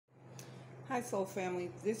Hi Soul Family,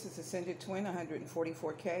 this is Ascended Twin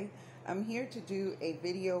 144K. I'm here to do a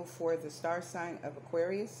video for the star sign of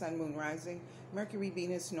Aquarius, Sun, Moon, Rising, Mercury,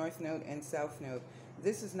 Venus, North Node, and South Node.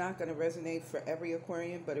 This is not going to resonate for every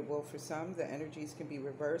Aquarian, but it will for some. The energies can be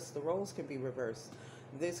reversed, the roles can be reversed.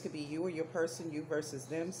 This could be you or your person, you versus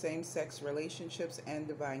them, same-sex relationships, and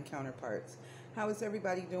divine counterparts. How is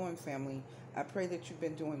everybody doing, family? I pray that you've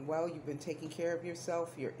been doing well, you've been taking care of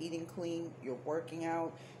yourself, you're eating clean, you're working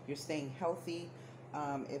out, you're staying healthy.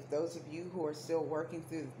 If those of you who are still working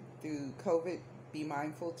through COVID, be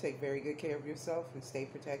mindful, take very good care of yourself, and stay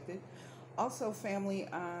protected. Also, family,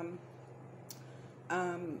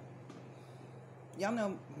 y'all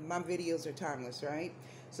know my videos are timeless, right?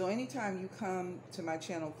 So anytime you come to my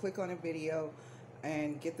channel, click on a video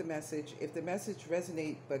and get the message. If the message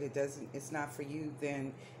resonates but it's not for you,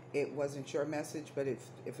 then it wasn't your message. But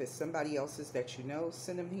if it's somebody else's that you know,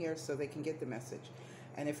 send them here so they can get the message.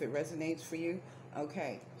 And if it resonates for you,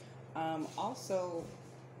 okay. Also,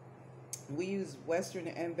 we use Western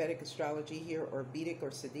and Vedic astrology here, or Vedic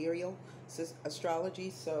or sidereal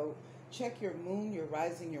astrology. So check your moon, your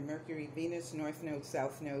rising, your Mercury, Venus, North Node,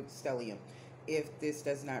 South Node, stellium, if this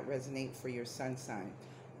does not resonate for your sun sign.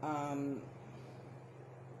 I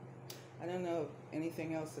don't know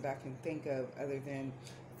anything else that I can think of other than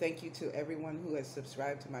thank you to everyone who has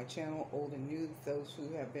subscribed to my channel, old and new, those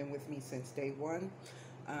who have been with me since day one.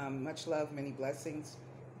 Much love, many blessings.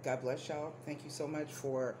 God bless y'all. Thank you so much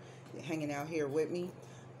for hanging out here with me.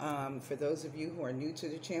 For those of you who are new to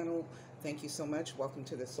the channel, thank you so much. Welcome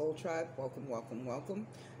to the Soul Tribe. Welcome, welcome, welcome.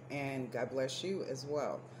 And God bless you as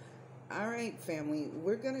well. All right, family,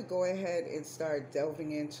 we're going to go ahead and start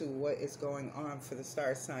delving into what is going on for the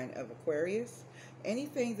star sign of Aquarius.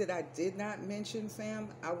 Anything that I did not mention, fam,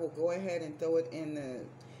 I will go ahead and throw it in the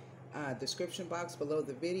description box below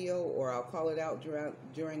the video, or I'll call it out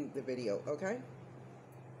during the video, okay?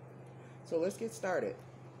 So let's get started.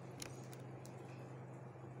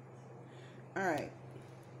 All right.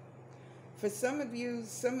 For some of you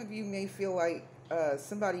may feel like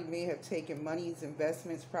somebody may have taken monies,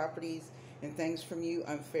 investments, properties, and things from you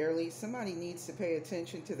unfairly. Somebody needs to pay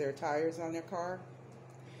attention to their tires on their car.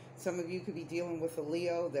 Some of you could be dealing with a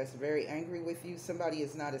Leo that's very angry with you. Somebody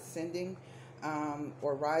is not ascending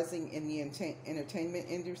or rising in the entertainment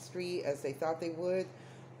industry as they thought they would.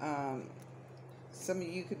 Some of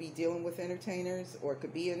you could be dealing with entertainers or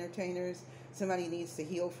could be entertainers. Somebody needs to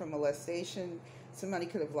heal from molestation. Somebody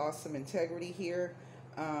could have lost some integrity here.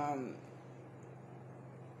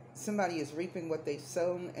 Somebody is reaping what they've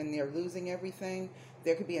sown and they're losing everything.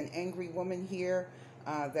 There could be an angry woman here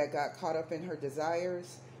that got caught up in her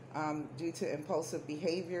desires due to impulsive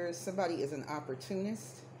behaviors. Somebody is an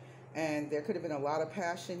opportunist, and there could have been a lot of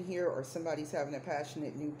passion here, or somebody's having a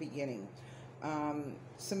passionate new beginning.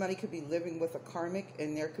 Somebody could be living with a karmic,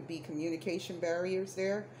 and there could be communication barriers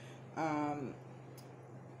there.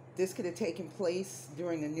 This could have taken place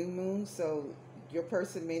during the new moon, so your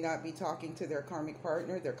person may not be talking to their karmic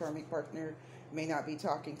partner. Their karmic partner may not be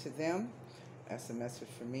talking to them. That's a message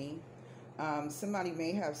for me. Somebody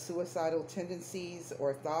may have suicidal tendencies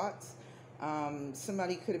or thoughts.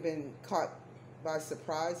 Somebody could have been caught by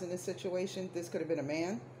surprise in this situation. This could have been a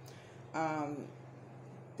man.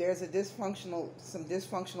 There's some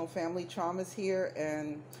dysfunctional family traumas here,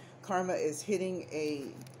 and karma is hitting a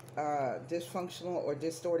dysfunctional or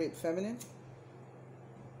distorted feminine.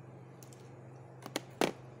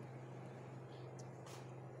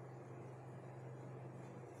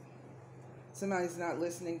 Somebody's not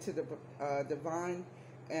listening to the divine,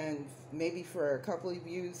 and maybe for a couple of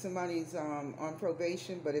you, somebody's on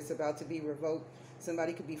probation, but it's about to be revoked.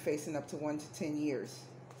 Somebody could be facing up to 1 to 10 years.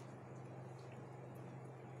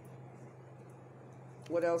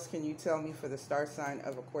 What else can you tell me for the star sign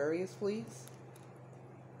of Aquarius, please?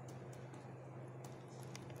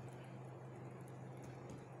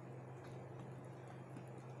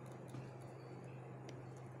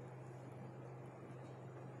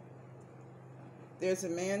 There's a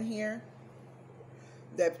man here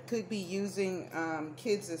that could be using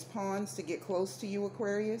kids as pawns to get close to you,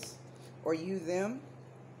 Aquarius, or you them.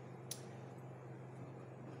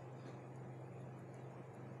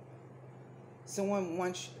 Someone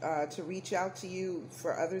wants to reach out to you.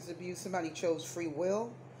 For others of you, somebody chose free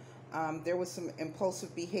will. There was some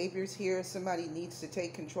impulsive behaviors here. Somebody needs to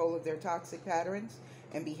take control of their toxic patterns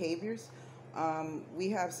and behaviors.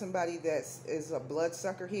 We have somebody that is a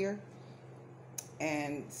bloodsucker here.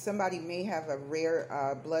 And somebody may have a rare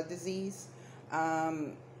blood disease.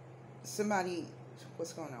 Somebody,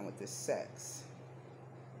 what's going on with this sex?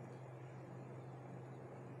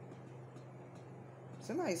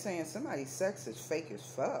 Somebody's saying somebody's sex is fake as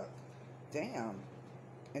fuck. Damn.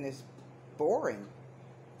 And it's boring.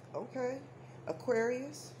 Okay.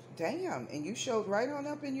 Aquarius. Damn. And you showed right on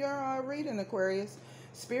up in your reading, Aquarius.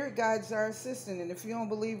 Spirit guides are assistant. And if you don't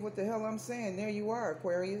believe what the hell I'm saying, there you are,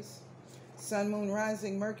 Aquarius. Sun, Moon,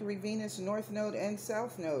 Rising, Mercury, Venus, North Node, and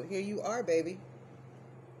South Node. Here you are, baby.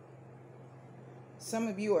 Some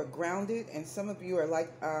of you are grounded, and some of you are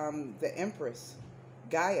like the Empress,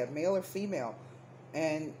 Gaia, male or female.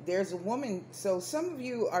 And there's a woman, so some of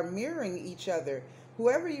you are mirroring each other.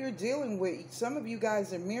 Whoever you're dealing with, some of you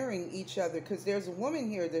guys are mirroring each other, because there's a woman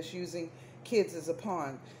here that's using kids as a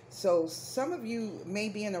pawn. So some of you may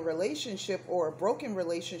be in a relationship or a broken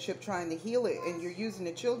relationship trying to heal it, and you're using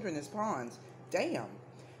the children as pawns. Damn.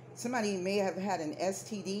 Somebody may have had an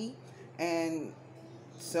STD, and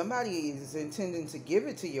somebody is intending to give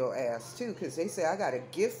it to your ass too, because they say, I got a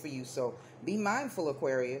gift for you. So be mindful,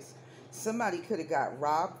 Aquarius. Somebody could have got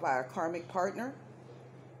robbed by a karmic partner,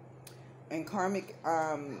 and karma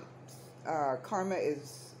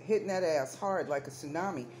is hitting that ass hard like a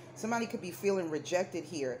tsunami. Somebody could be feeling rejected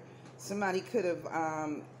here. Somebody could have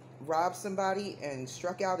robbed somebody and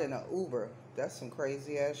struck out in an Uber. That's some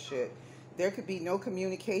crazy ass shit. There could be no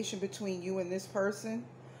communication between you and this person.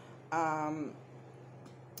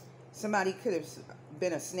 Somebody could have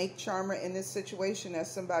been a snake charmer in this situation.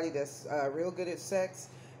 That's somebody that's real good at sex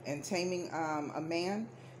and taming a man.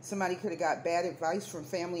 Somebody could have got bad advice from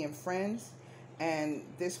family and friends, and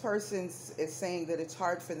this person is saying that it's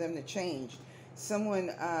hard for them to change. Someone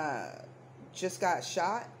just got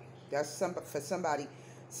shot. That's for somebody.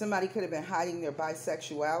 Somebody could have been hiding their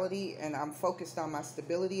bisexuality, and I'm focused on my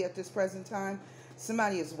stability at this present time.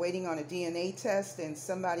 Somebody is waiting on a DNA test, and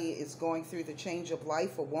somebody is going through the change of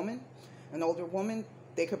life, a woman, an older woman.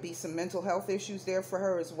 There could be some mental health issues there for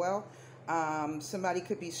her as well. Somebody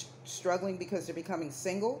could be struggling because they're becoming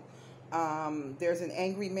single. There's an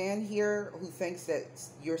angry man here who thinks that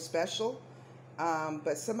you're special.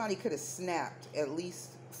 But somebody could have snapped at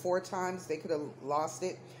least 4 times. They could have lost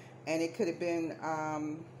it. And it could have been,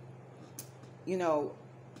 you know,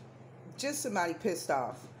 just somebody pissed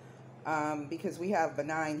off. Because we have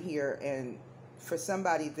benign here. And for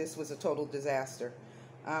somebody, this was a total disaster.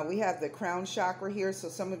 We have the crown chakra here, so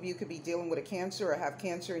some of you could be dealing with a cancer or have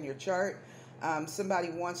cancer in your chart.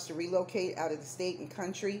 Somebody wants to relocate out of the state and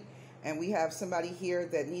country, and we have somebody here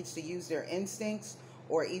that needs to use their instincts,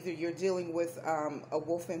 or either you're dealing with a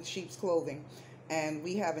wolf in sheep's clothing. And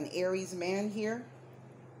we have an Aries man here.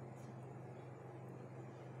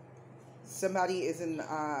 Somebody is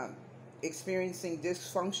experiencing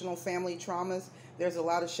dysfunctional family traumas. There's a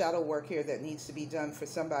lot of shadow work here that needs to be done for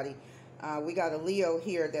somebody. We got a Leo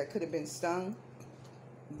here that could have been stung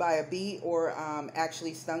by a bee, or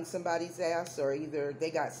actually stung somebody's ass, or either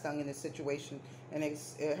they got stung in a situation and it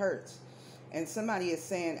hurts. And somebody is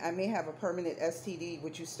saying, I may have a permanent STD,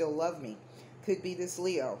 would you still love me? Could be this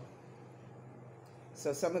Leo.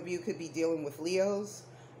 So some of you could be dealing with Leos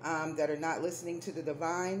that are not listening to the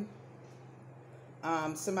divine.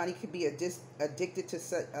 Somebody could be addicted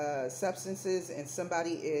to substances, and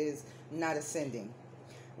somebody is not ascending.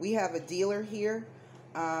 We have a dealer here.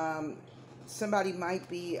 Somebody might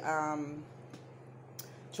be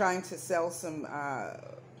trying to sell some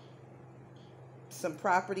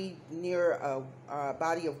property near a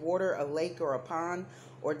body of water, a lake or a pond,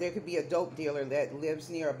 or there could be a dope dealer that lives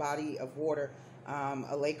near a body of water,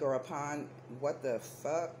 a lake or a pond. What the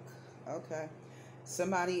fuck? Okay.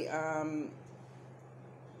 Somebody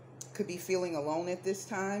could be feeling alone at this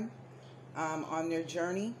time on their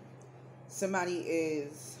journey. Somebody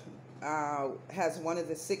is has one of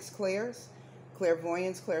the 6 clairs: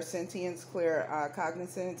 clairvoyance, clairsentience,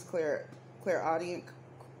 claircognizance, clairaudient,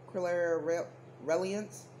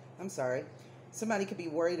 clairreliance. I'm sorry. Somebody could be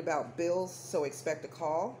worried about bills, so expect a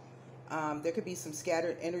call. There could be some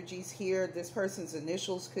scattered energies here. This person's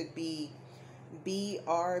initials could be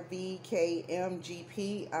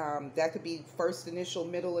BRVKMGP. That could be first initial,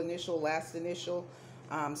 middle initial, last initial.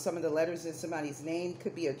 Some of the letters in somebody's name.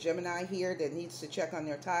 Could be a Gemini here that needs to check on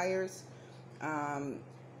their tires.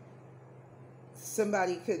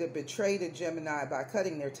 Somebody could have betrayed a Gemini by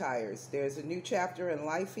cutting their tires. There's a new chapter in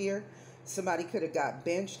life here. Somebody could have got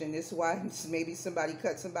benched, and this is why maybe somebody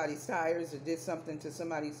cut somebody's tires or did something to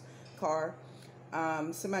somebody's car.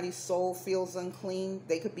 Somebody's soul feels unclean.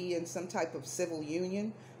 They could be in some type of civil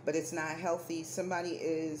union, but it's not healthy. Somebody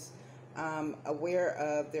is aware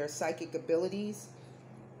of their psychic abilities,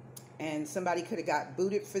 and somebody could have got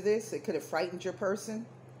booted for this. It could have frightened your person.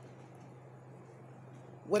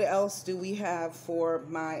 What else do we have for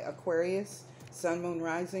my Aquarius? Sun, Moon,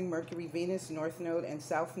 Rising, Mercury, Venus, North Node, and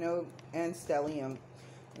South Node, and Stellium.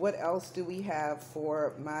 What else do we have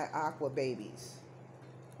for my aqua babies?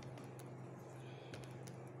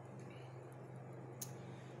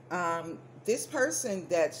 This person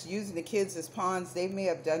that's using the kids as pawns, they may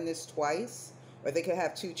have done this twice, or they could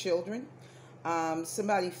have two children.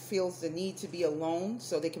 Somebody feels the need to be alone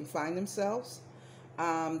so they can find themselves.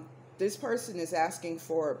 This person is asking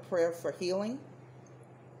for a prayer for healing.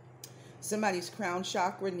 Somebody's crown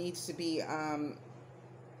chakra needs to be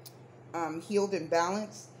healed and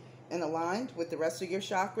balanced and aligned with the rest of your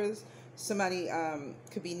chakras. Somebody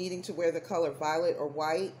could be needing to wear the color violet or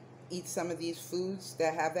white, eat some of these foods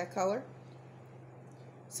that have that color.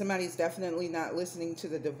 Somebody's definitely not listening to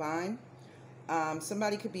the divine.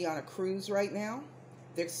 Somebody could be on a cruise right now.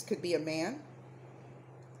 This could be a man.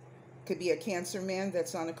 Could be a Cancer man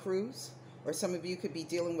that's on a cruise. Or some of you could be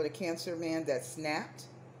dealing with a Cancer man that snapped.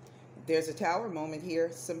 There's a tower moment here.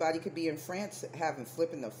 Somebody could be in France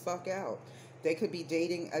flipping the fuck out. They could be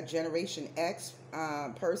dating a Generation X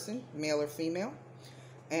person, male or female.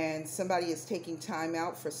 And somebody is taking time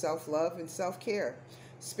out for self-love and self-care.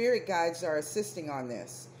 Spirit guides are assisting on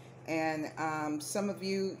this. And some of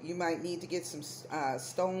you, you might need to get some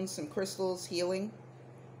stones, some crystals, healing.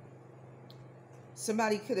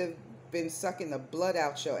 Somebody could have been sucking the blood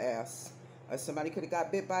out your ass. Or somebody could have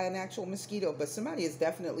got bit by an actual mosquito. But somebody is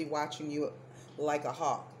definitely watching you like a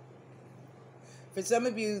hawk. For some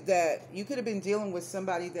of you, that you could have been dealing with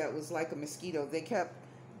somebody that was like a mosquito. They kept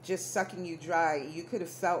just sucking you dry. You could have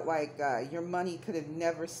felt like your money could have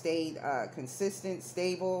never stayed consistent,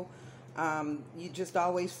 stable. You just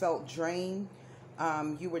always felt drained.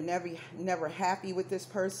 You were never happy with this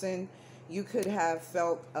person. You could have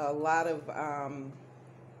felt a lot of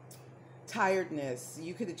tiredness.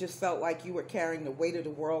 You could have just felt like you were carrying the weight of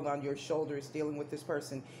the world on your shoulders dealing with this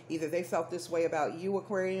person. Either they felt this way about you,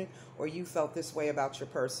 Aquarian, or you felt this way about your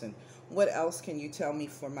person. What else can you tell me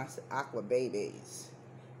for my aqua babies?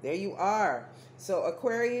 There you are. So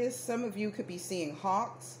Aquarius, some of you could be seeing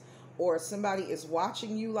hawks, or somebody is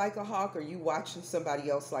watching you like a hawk, or you watching somebody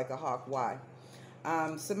else like a hawk. Why?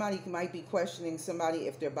 Somebody might be questioning somebody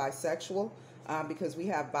if they're bisexual, because we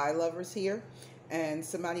have bi lovers here, and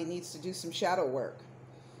somebody needs to do some shadow work.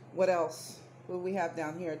 What else? What do we have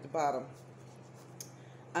down here at the bottom?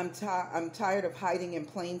 I'm tired of hiding in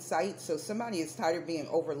plain sight. So somebody is tired of being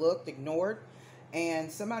overlooked, ignored.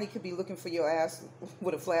 And somebody could be looking for your ass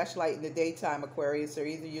with a flashlight in the daytime, Aquarius, or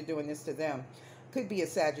either you're doing this to them. Could be a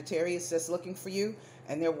Sagittarius that's looking for you,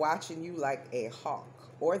 and they're watching you like a hawk,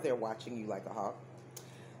 or they're watching you like a hawk.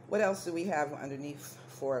 What else do we have underneath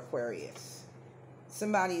for Aquarius?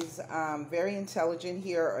 Somebody's very intelligent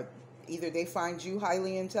here, or either they find you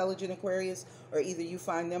highly intelligent, Aquarius, or either you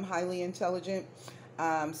find them highly intelligent.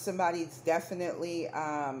 Somebody's definitely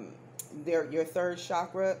your third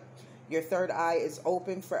chakra. Your third eye is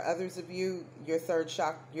open for others of you. Your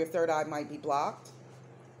third eye might be blocked.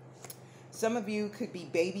 Some of you could be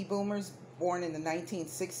baby boomers born in the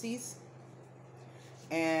 1960s.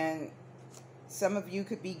 And some of you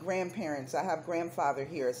could be grandparents. I have grandfather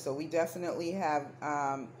here. So we definitely have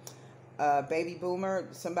a baby boomer.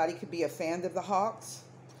 Somebody could be a fan of the Hawks.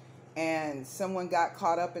 And someone got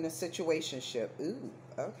caught up in a situationship. Ooh,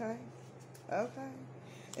 okay. Okay.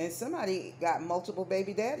 And somebody got multiple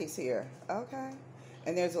baby daddies here. Okay.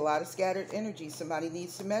 And there's a lot of scattered energy. Somebody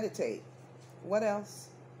needs to meditate. What else?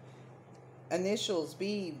 Initials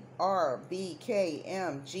B, R, B, K,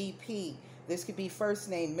 M, G, P. This could be first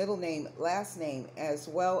name, middle name, last name, as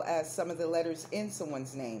well as some of the letters in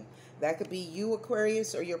someone's name. That could be you,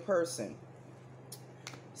 Aquarius, or your person.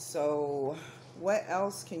 So what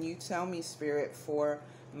else can you tell me, Spirit, for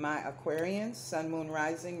my Aquarians, Sun, Moon,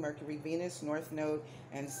 Rising, Mercury, Venus, North Node,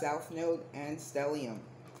 and South Node, and Stellium?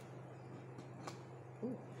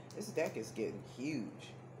 Ooh, this deck is getting huge.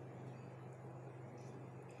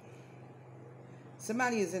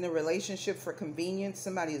 Somebody is in a relationship for convenience.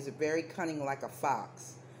 Somebody is very cunning like a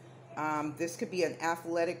fox. This could be an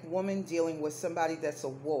athletic woman dealing with somebody that's a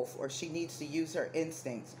wolf, or she needs to use her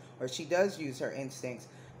instincts, or she does use her instincts.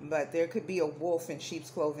 But there could be a wolf in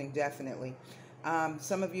sheep's clothing, definitely.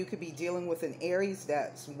 Some of you could be dealing with an Aries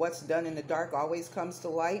that's what's done in the dark always comes to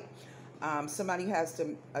light. Somebody has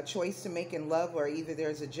a choice to make in love, or either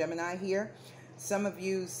there's a Gemini here. Some of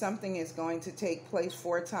you, something is going to take place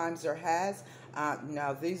 4 times or has.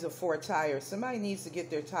 Now, these are 4 tires. Somebody needs to get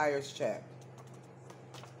their tires checked.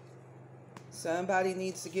 Somebody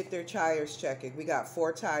needs to get their tires checked. We got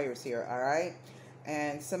 4 tires here, all right?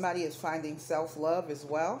 And somebody is finding self-love as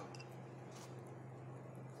well.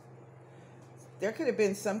 There could have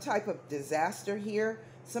been some type of disaster here.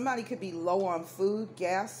 Somebody could be low on food,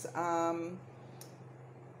 gas.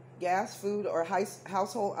 gas, food, or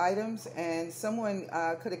household items, and someone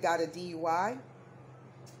could have got a DUI.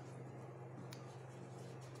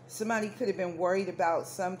 Somebody could have been worried about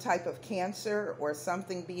some type of cancer or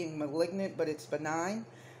something being malignant, but it's benign.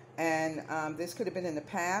 And this could have been in the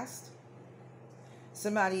past.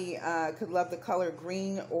 Somebody could love the color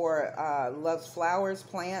green or loves flowers,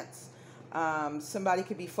 plants. Somebody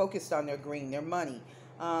could be focused on their green, their money.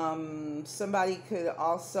 Somebody could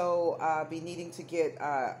also be needing to get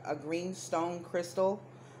a green stone crystal.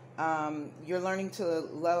 You're learning to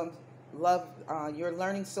love, you're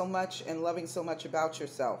learning so much and loving so much about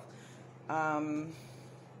yourself.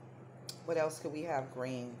 What else could we have?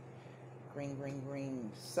 Green,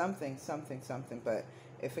 something, but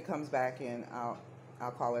if it comes back in,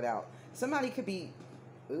 I'll call it out. Somebody could be,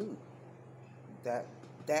 ooh, that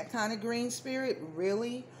kind of green, spirit,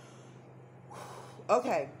 really?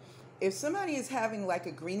 Okay, if somebody is having like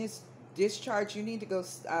a greenish discharge, you need to go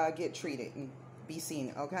get treated and be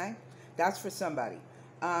seen, okay? That's for somebody.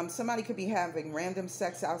 Somebody could be having random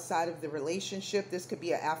sex outside of the relationship. This could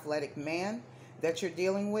be an athletic man that you're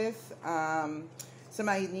dealing with.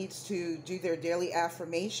 Somebody needs to do their daily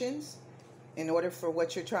affirmations in order for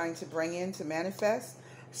what you're trying to bring in to manifest.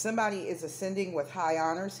 Somebody is ascending with high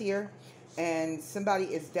honors here, and somebody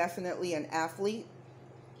is definitely an athlete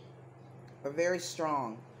or very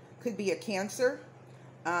strong. Could be a Cancer.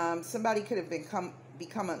 Somebody could have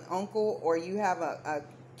become an uncle, or you have a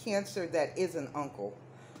Cancer that is an uncle,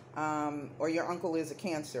 or your uncle is a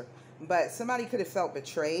Cancer. But somebody could have felt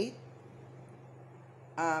betrayed.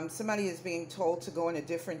 Somebody is being told to go in a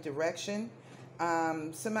different direction.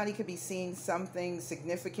 Somebody could be seeing something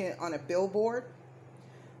significant on a billboard.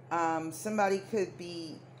 Somebody could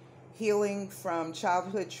be healing from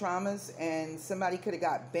childhood traumas, and somebody could have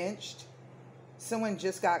got benched. Someone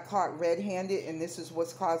just got caught red-handed, and this is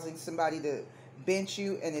what's causing somebody to bench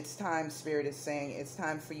you, and it's time, Spirit is saying, it's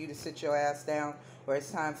time for you to sit your ass down, or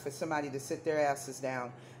it's time for somebody to sit their asses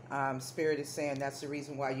down. Spirit is saying that's the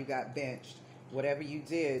reason why you got benched. Whatever you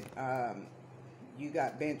did, you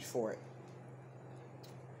got benched for it.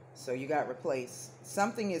 So you got replaced.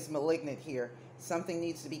 Something is malignant here. Something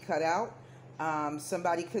needs to be cut out.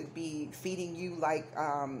 Somebody could be feeding you like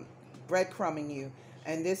breadcrumbing you.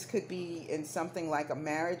 And this could be in something like a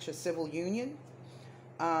marriage, a civil union.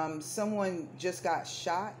 Someone just got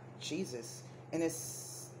shot. Jesus. And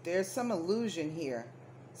there's some illusion here.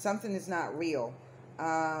 Something is not real.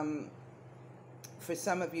 For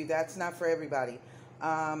some of you, that's not for everybody.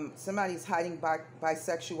 Somebody's hiding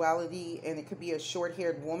bisexuality, and it could be a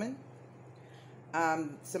short-haired woman.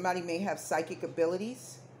 Somebody may have psychic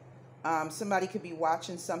abilities. Somebody could be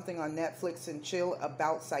watching something on Netflix and chill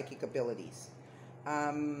about psychic abilities.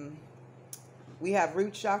 We have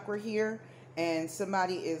root chakra here, and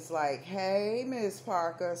somebody is like, hey, Miss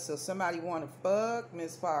Parker. So somebody want to fuck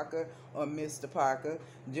Miss Parker or Mr. Parker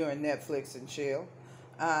during Netflix and chill.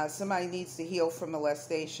 Somebody needs to heal from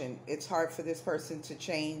molestation. It's hard for this person to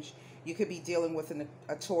change. You could be dealing with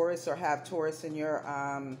a Taurus or have Taurus in your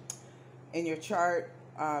chart.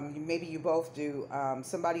 Maybe you both do.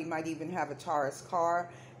 Somebody might even have a Taurus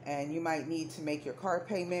car, and you might need to make your car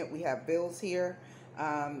payment. We have bills here.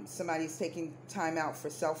 Somebody's taking time out for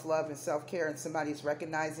self-love and self-care, and somebody's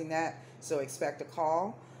recognizing that, so expect a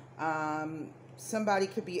call. Somebody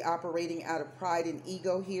could be operating out of pride and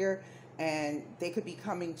ego here, and they could be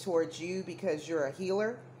coming towards you because you're a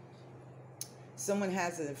healer. Someone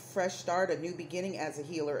has a fresh start, a new beginning as a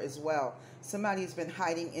healer as well. Somebody's been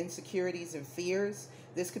hiding insecurities and fears.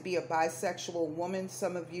 This could be a bisexual woman.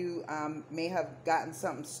 Some of you may have gotten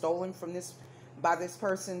something stolen from by this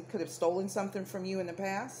person, could have stolen something from you in the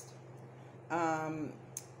past.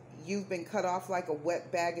 You've been cut off like a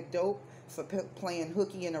wet bag of dope for playing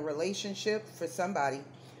hooky in a relationship for somebody.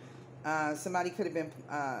 Somebody could have been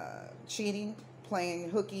cheating, playing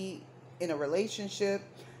hooky in a relationship.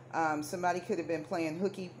 Somebody could have been playing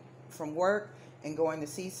hooky from work and going to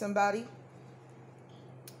see somebody.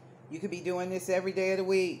 You could be doing this every day of the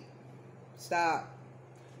week. Stop.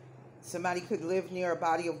 Somebody could live near a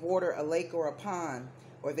body of water, a lake, or a pond,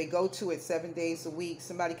 or they go to it 7 days a week.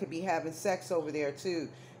 Somebody could be having sex over there too.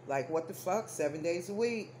 Like, what the fuck? 7 days a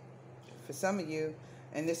week for some of you.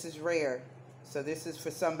 And this is rare. So this is for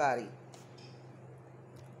somebody.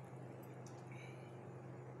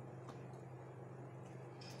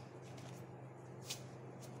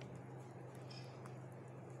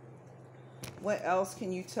 What else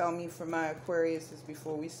can you tell me for my Aquariuses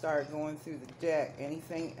before we start going through the deck?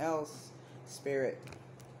 Anything else, Spirit?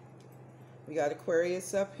 We got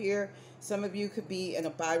Aquarius up here. Some of you could be in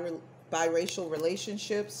a biracial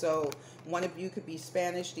relationship. So One of you could be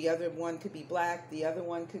Spanish, the other one could be black, the other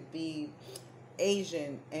one could be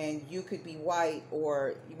Asian, and you could be white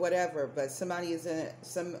or whatever. But somebody is in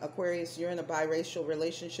some Aquarius, you're in a biracial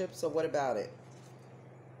relationship, so what about it?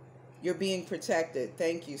 You're being protected.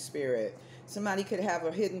 Thank you, Spirit. Somebody could have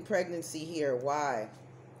a hidden pregnancy here. Why?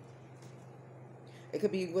 It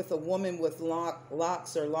could be with a woman with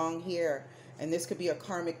locks or long hair, and this could be a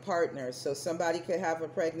karmic partner. So somebody could have a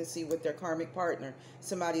pregnancy with their karmic partner.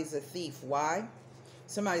 Somebody's a thief. Why?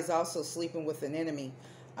 Somebody's also sleeping with an enemy.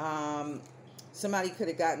 Somebody could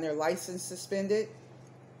have gotten their license suspended.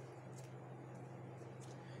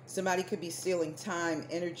 Somebody could be stealing time,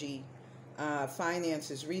 energy,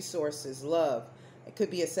 finances, resources, love. It could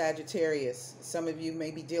be a Sagittarius. Some of you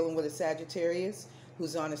may be dealing with a Sagittarius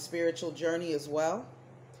who's on a spiritual journey as well.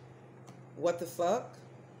 What the fuck?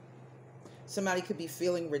 Somebody could be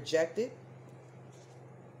feeling rejected.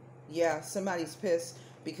 Yeah, somebody's pissed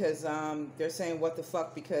because they're saying what the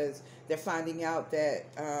fuck because they're finding out that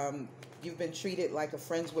you've been treated like a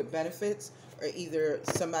friends with benefits, or either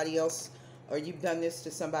somebody else, or you've done this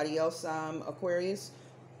to somebody else, Aquarius.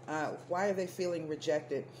 Why are they feeling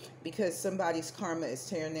rejected? Because somebody's karma is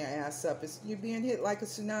tearing their ass up. You're being hit like a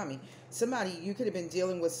tsunami. Somebody, you could have been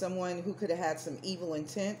dealing with someone who could have had some evil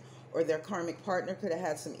intent, or their karmic partner could have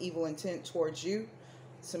had some evil intent towards you.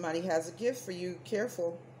 Somebody has a gift for you.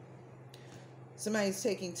 Careful. Somebody's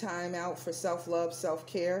taking time out for self-love,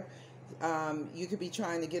 self-care. You could be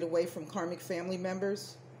trying to get away from karmic family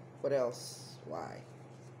members. What else? Why?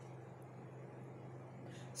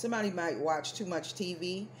 Somebody might watch too much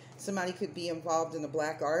TV. Somebody could be involved in the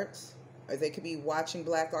black arts, or they could be watching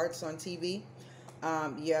black arts on TV.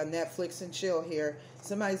 Yeah, Netflix and chill here.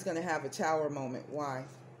 Somebody's going to have a tower moment. Why?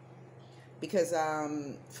 Because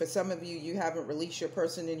for some of you, you haven't released your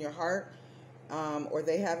person in your heart, or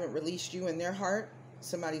they haven't released you in their heart.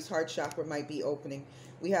 Somebody's heart chakra might be opening.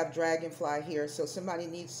 We have dragonfly here, so somebody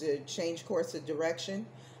needs to change course of direction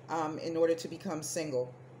in order to become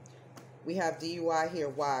single. We have DUI here.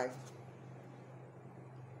 Why?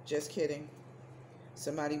 Just kidding.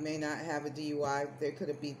 Somebody may not have a DUI. They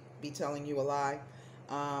could be telling you a lie.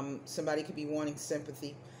 Somebody could be wanting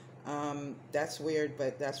sympathy. That's weird,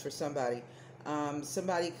 but that's for somebody.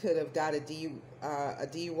 Somebody could have got a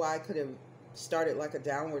DUI could have started like a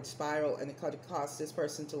downward spiral, and it could have caused this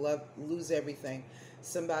person to lose everything.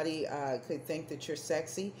 Somebody could think that you're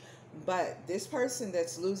sexy, but this person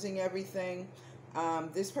that's losing everything,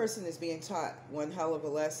 this person is being taught one hell of a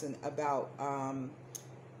lesson about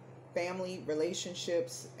family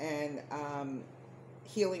relationships and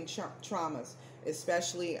healing traumas,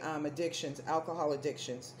 especially addictions, alcohol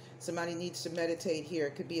addictions. Somebody needs to meditate here.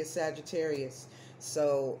 It could be a Sagittarius.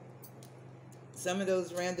 So some of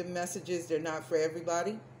those random messages, they're not for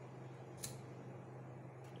everybody.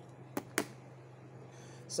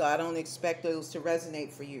 So I don't expect those to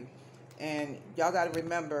resonate for you. And y'all got to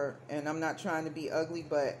remember, and I'm not trying to be ugly,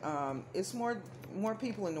 but it's more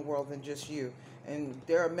people in the world than just you. And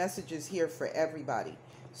there are messages here for everybody.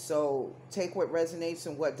 So take what resonates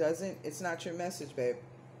and what doesn't. It's not your message, babe.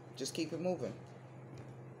 Just keep it moving.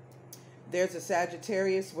 There's a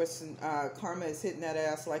Sagittarius where some, karma is hitting that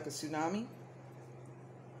ass like a tsunami.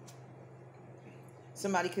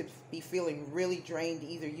 Somebody could be feeling really drained,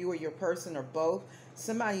 either you or your person or both.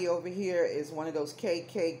 Somebody over here is one of those cake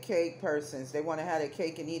persons. They want to have their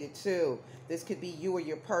cake and eat it too. This could be you or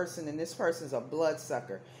your person, and this person's a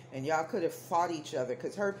bloodsucker. And y'all could have fought each other,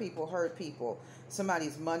 because hurt people.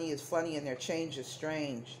 Somebody's money is funny and their change is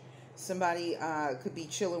strange. Somebody could be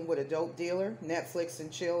chilling with a dope dealer, Netflix and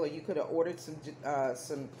chill, or you could have ordered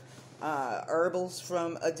some herbals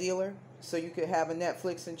from a dealer so you could have a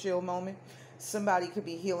Netflix and chill moment. Somebody could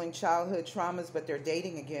be healing childhood traumas, but they're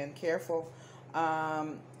dating again. Careful.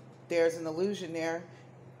 There's an illusion there.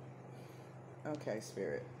 Okay,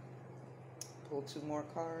 Spirit. Pull 2 more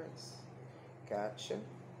cards. Gotcha.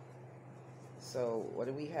 So what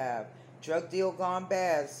do we have? Drug deal gone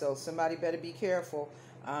bad, so somebody better be careful.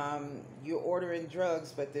 You're ordering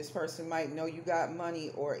drugs, but this person might know you got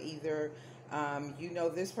money, or either you know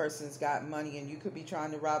this person's got money and you could be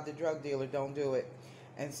trying to rob the drug dealer. Don't do it.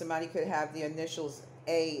 And somebody could have the initials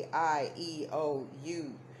AIEOUTS.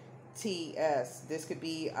 This could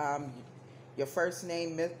be your first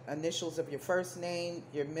name, initials of your first name,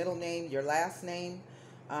 your middle name, your last name.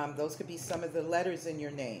 Those could be some of the letters in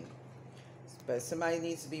your name. But somebody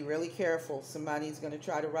needs to be really careful. Somebody's going to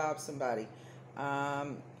try to rob somebody.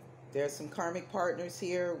 There's some karmic partners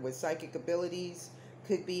here with psychic abilities.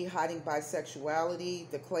 Could be hiding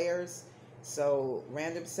bisexuality, declares. So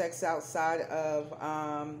random sex outside of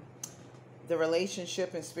the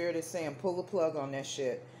relationship, and Spirit is saying pull the plug on that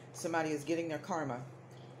shit. Somebody is getting their karma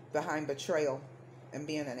behind betrayal and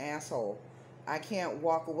being an asshole. I can't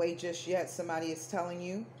walk away just yet. Somebody is telling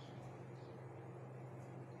you.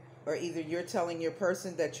 Or either you're telling your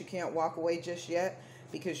person that you can't walk away just yet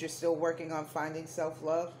because you're still working on finding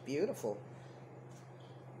self-love. Beautiful.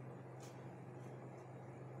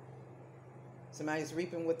 Somebody's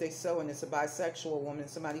reaping what they sow, and it's a bisexual woman.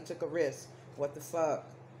 Somebody took a risk. What the fuck?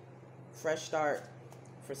 Fresh start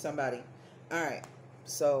for somebody. All right.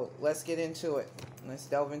 So let's get into it. Let's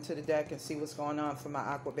delve into the deck and see what's going on for my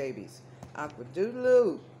aqua babies. Aqua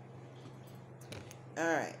doodaloo.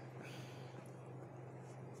 All right.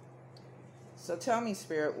 So tell me,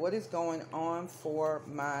 Spirit, what is going on for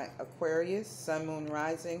my Aquarius, Sun, Moon,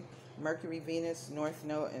 Rising, Mercury, Venus, North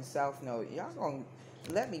Node, and South Node? Y'all gonna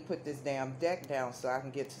let me put this damn deck down so I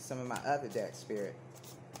can get to some of my other decks, Spirit.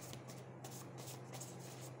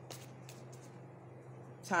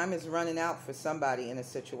 Time is running out for somebody in a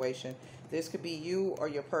situation. This could be you or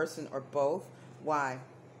your person or both. Why?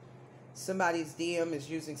 Somebody's DM is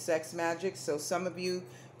using sex magic. So some of you,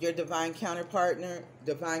 your divine counterpart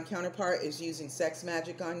is using sex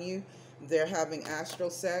magic on you. They're having astral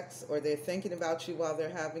sex, or they're thinking about you while they're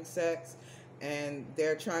having sex, and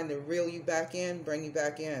they're trying to reel you back in, bring you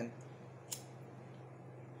back in.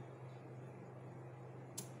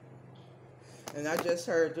 And I just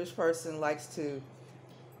heard this person likes to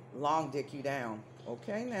long dick you down.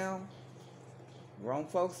 Okay, now, grown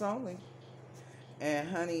folks only. And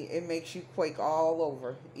honey, it makes you quake all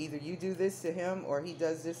over. Either you do this to him or he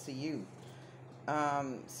does this to you.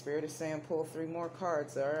 Spirit is saying pull 3 more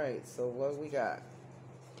cards. All right, so what we got?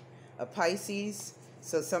 A Pisces.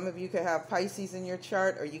 So some of you could have Pisces in your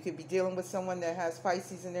chart, or you could be dealing with someone that has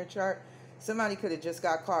Pisces in their chart. Somebody could have just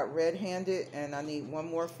got caught red-handed, and I need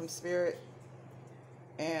one more from Spirit.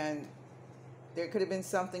 And there could have been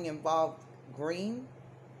something involved green.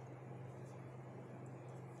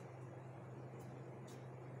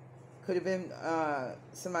 Could have been,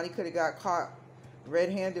 somebody could have got caught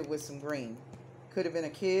red-handed with some green. Could have been a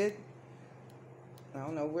kid. I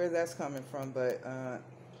don't know where that's coming from, but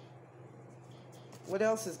what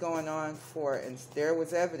else is going on for it? And there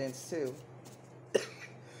was evidence, too.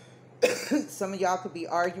 Some of y'all could be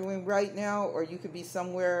arguing right now, or you could be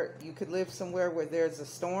somewhere, you could live somewhere where there's a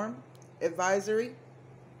storm advisory.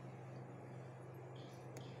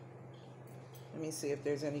 Let me see if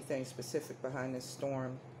there's anything specific behind this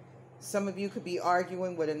storm. Some of you could be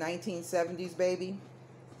arguing with a 1970s baby.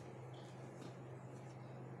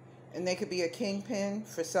 And they could be a kingpin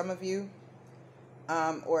for some of you.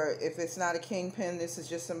 Or if it's not a kingpin, this is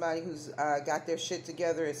just somebody who's got their shit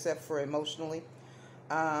together except for emotionally.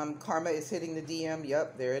 Karma is hitting the DM.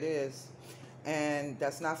 Yep, there it is. And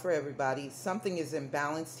that's not for everybody. Something is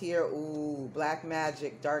imbalanced here. Ooh, black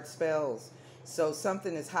magic, dark spells. So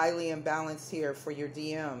something is highly imbalanced here for your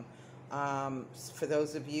DM. For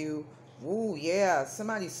those of you, ooh, yeah,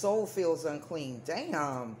 somebody's soul feels unclean.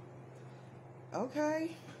 Damn.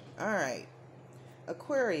 Okay. All right.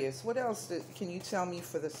 Aquarius, what else can you tell me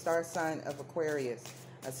for the star sign of Aquarius?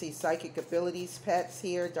 I see psychic abilities, pets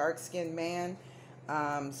here, dark-skinned man.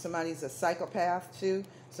 Somebody's a psychopath too.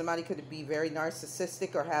 Somebody could be very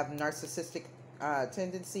narcissistic or have narcissistic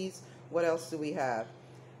tendencies. What else do we have?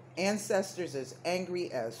 Ancestors is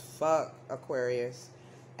angry as fuck, Aquarius.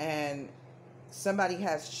 And somebody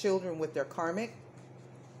has children with their karmic.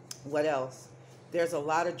 What else? There's a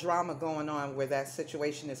lot of drama going on where that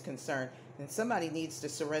situation is concerned. And somebody needs to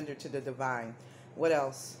surrender to the divine. What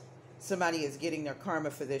else? Somebody is getting their karma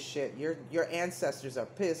for this shit. Your ancestors are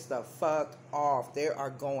pissed the fuck off. They are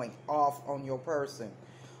going off on your person.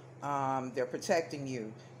 They're protecting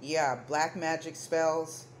you. Yeah, black magic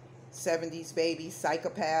spells, 70s baby,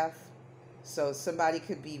 psychopath. So somebody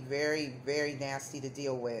could be very, very nasty to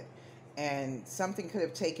deal with. And something could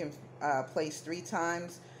have taken place 3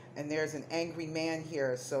 times. And there's an angry man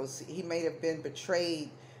here. So he may have been betrayed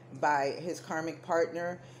by his karmic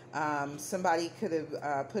partner. Somebody could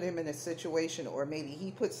have put him in a situation, or maybe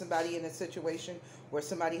he put somebody in a situation where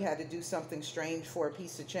somebody had to do something strange for a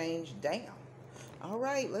piece of change. Damn. All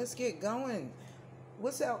right, let's get going.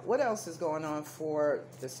 What else is going on for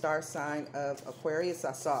the star sign of Aquarius?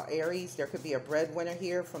 I saw Aries. There could be a breadwinner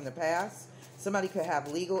here from the past. Somebody could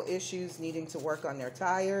have legal issues, needing to work on their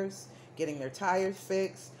tires, getting their tires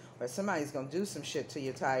fixed. Or somebody's going to do some shit to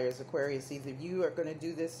your tires, Aquarius. Either you are going to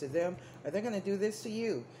do this to them, or they're going to do this to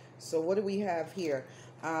you. So what do we have here?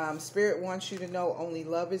 Spirit wants you to know only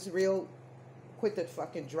love is real. Quit the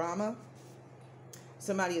fucking drama.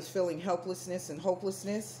 Somebody is feeling helplessness and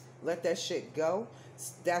hopelessness. Let that shit go.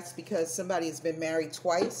 That's because somebody has been married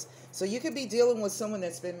twice. So you could be dealing with someone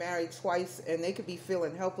that's been married twice and they could be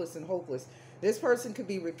feeling helpless and hopeless. This person could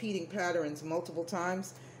be repeating patterns multiple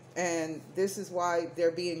times, and this is why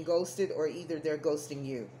they're being ghosted, or either they're ghosting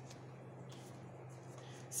you.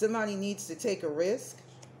 Somebody needs to take a risk,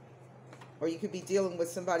 or you could be dealing with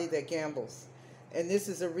somebody that gambles. And this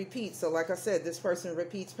is a repeat. So like I said, this person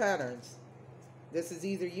repeats patterns. This is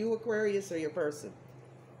either you, Aquarius, or your person.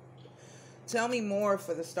 Tell me more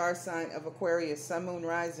for the star sign of Aquarius: Sun, Moon,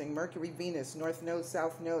 Rising, Mercury, Venus, North Node,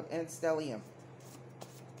 South Node, and Stellium.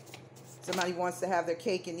 Somebody wants to have their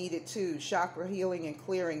cake and eat it too. Chakra healing and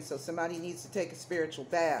clearing. So somebody needs to take a spiritual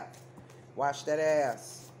bath. Wash that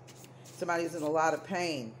ass. Somebody's in a lot of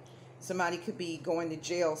pain. Somebody could be going to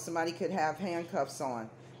jail. Somebody could have handcuffs on.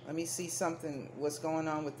 Let me see something. What's going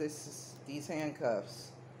on with these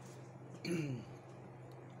handcuffs?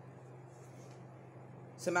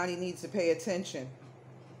 Somebody needs to pay attention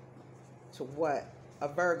to what? A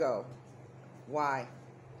Virgo. Why?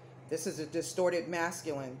 This is a distorted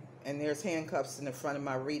masculine, and there's handcuffs in the front of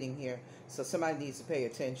my reading here. So somebody needs to pay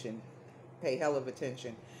attention. Pay hell of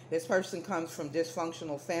attention. This person comes from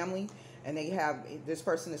dysfunctional family, and this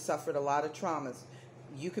person has suffered a lot of traumas.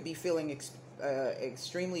 You could be feeling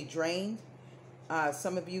extremely drained.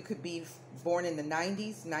 Some of you could be born in the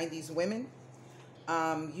 90s women.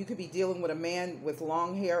 You could be dealing with a man with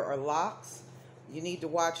long hair or locks. You need to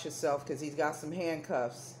watch yourself because he's got some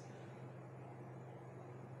handcuffs.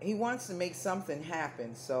 He wants to make something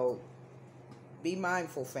happen, so be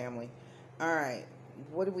mindful, family. All right,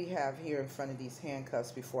 what do we have here in front of these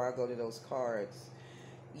handcuffs before I go to those cards?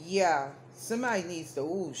 Yeah, somebody needs to,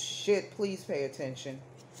 ooh, shit, please pay attention.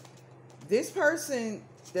 This person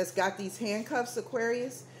that's got these handcuffs,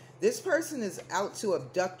 Aquarius, this person is out to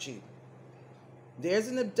abduct you. There's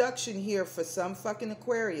an abduction here for some fucking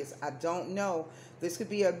Aquarius. I don't know. This could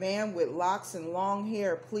be a man with locks and long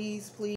hair. Please, please.